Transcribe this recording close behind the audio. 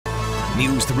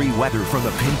News 3 weather from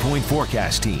the Pinpoint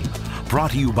Forecast team.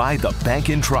 Brought to you by the Bank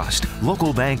and Trust,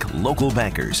 local bank, local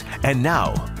bankers, and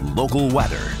now local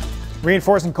weather.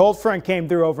 Reinforcing cold front came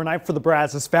through overnight for the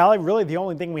Brazos Valley. Really, the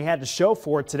only thing we had to show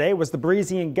for it today was the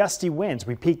breezy and gusty winds.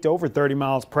 We peaked over 30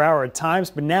 miles per hour at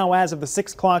times, but now as of the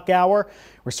 6 o'clock hour,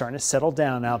 we're starting to settle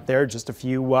down out there. Just a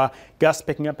few gusts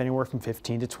picking up anywhere from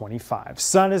 15 to 25.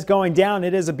 Sun is going down.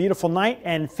 It is a beautiful night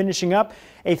and finishing up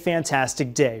a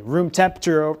fantastic day. Room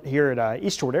temperature here at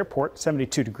Eastwood Airport,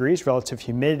 72 degrees. Relative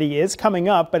humidity is coming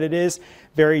up, but it is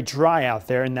very dry out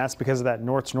there, and that's because of that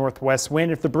north to northwest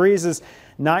wind. If the breeze is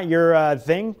not your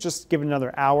thing, just give it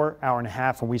another hour, hour and a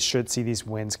half, and we should see these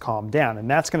winds calm down. And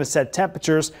that's going to set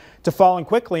temperatures to falling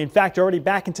quickly. In fact, already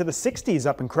back into the 60s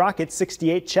up in Crockett.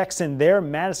 68 checks in there.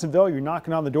 Madisonville, you're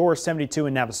knocking on the door. 72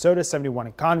 in Navasota, 71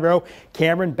 in Conroe.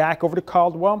 Cameron back over to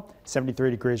Caldwell.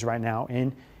 73 degrees right now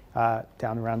in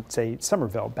down around, say,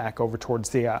 Somerville, back over towards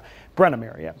the Brenham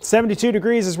area. 72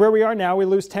 degrees is where we are now. We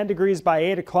lose 10 degrees by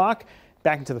 8 o'clock.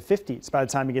 Back into the 50s by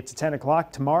the time we get to 10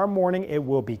 o'clock. Tomorrow morning, it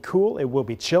will be cool, it will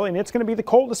be chilly, and it's going to be the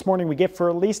coldest morning we get for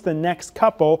at least the next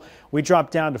couple. We drop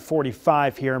down to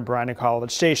 45 here in Bryan College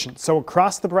Station. So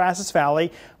across the Brazos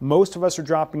Valley, most of us are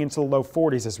dropping into the low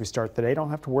 40s as we start the day.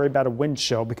 Don't have to worry about a wind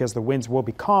chill because the winds will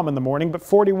be calm in the morning, but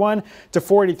 41 to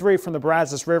 43 from the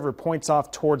Brazos River points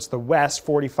off towards the west.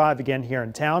 45 again here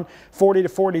in town. 40 to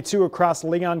 42 across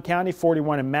Leon County.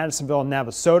 41 in Madisonville and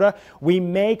Navasota. We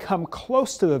may come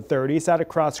close to the 30s out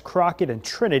across Crockett and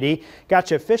Trinity.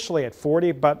 Got you officially at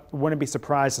 40, but wouldn't be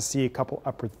surprised to see a couple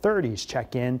upper 30s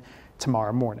check in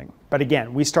tomorrow morning. But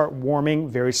again, we start warming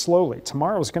very slowly.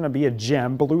 Tomorrow is going to be a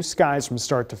gem. Blue skies from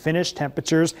start to finish.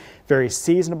 Temperatures very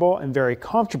seasonable and very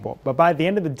comfortable. But by the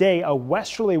end of the day, a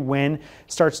westerly wind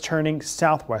starts turning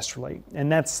southwesterly,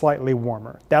 and that's slightly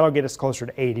warmer. That'll get us closer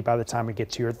to 80 by the time we get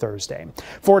to your Thursday.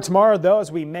 For tomorrow, though, as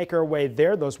we make our way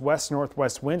there, those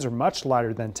west-northwest winds are much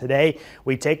lighter than today.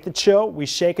 We take the chill, we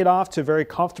shake it off to a very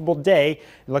comfortable day.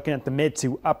 Looking at the mid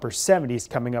to upper 70s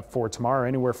coming up for tomorrow,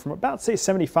 anywhere from about, say,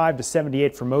 75 to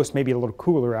 78 for most, maybe a little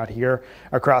cooler out here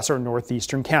across our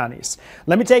northeastern counties.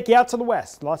 Let me take you out to the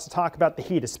west. Lots to talk about the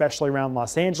heat, especially around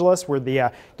Los Angeles, where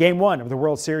the Game 1 of the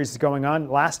World Series is going on.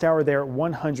 Last hour there at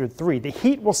 103. The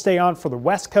heat will stay on for the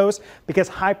west coast because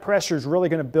high pressure is really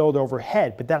going to build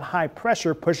overhead, but that high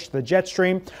pressure pushes the jet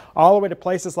stream all the way to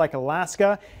places like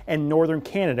Alaska and northern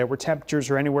Canada, where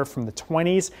temperatures are anywhere from the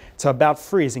 20s to about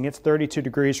freezing. It's 32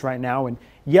 degrees right now in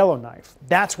Yellowknife.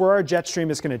 That's where our jet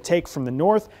stream is going to take from the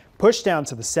north, push down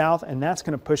to the south, and that's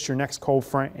going to push your next cold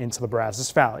front into the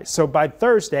Brazos Valley. So by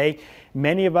Thursday,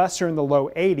 many of us are in the low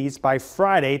 80s. By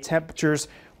Friday, temperatures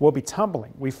will be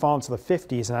tumbling. We fall into the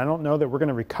 50s, and I don't know that we're going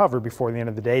to recover before the end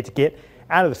of the day to get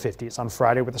out of the 50s on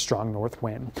Friday with a strong north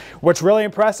wind. What's really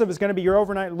impressive is going to be your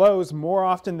overnight lows. More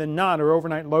often than not, our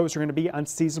overnight lows are going to be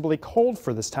unseasonably cold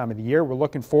for this time of the year. We're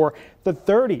looking for the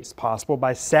 30s possible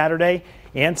by Saturday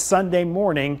and Sunday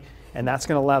morning, and that's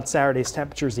going to allow Saturday's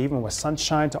temperatures, even with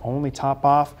sunshine, to only top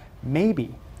off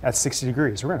maybe at 60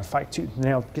 degrees. We're going to fight tooth and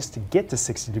nail just to get to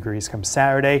 60 degrees come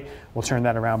Saturday. We'll turn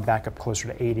that around back up closer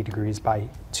to 80 degrees by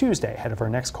Tuesday, ahead of our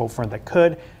next cold front that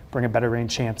could bring a better rain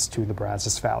chance to the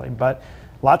Brazos Valley. But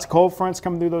lots of cold fronts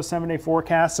coming through those 7-day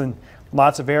forecasts, and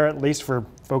lots of air, at least for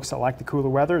folks that like the cooler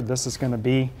weather. This is going to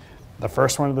be the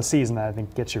first one of the season that I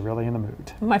think gets you really in the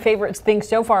mood. My favorite thing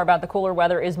so far about the cooler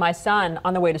weather is my son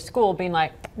on the way to school being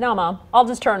like, no, Mom, I'll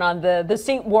just turn on the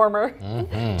seat warmer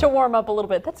to warm up a little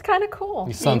bit. That's kind of cool.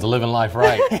 Your son's living life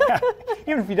right. Yeah.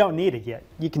 Even if you don't need it yet,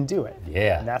 you can do it.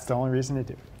 Yeah. And that's the only reason to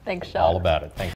do it. Thanks, Shel. All about it. Thanks.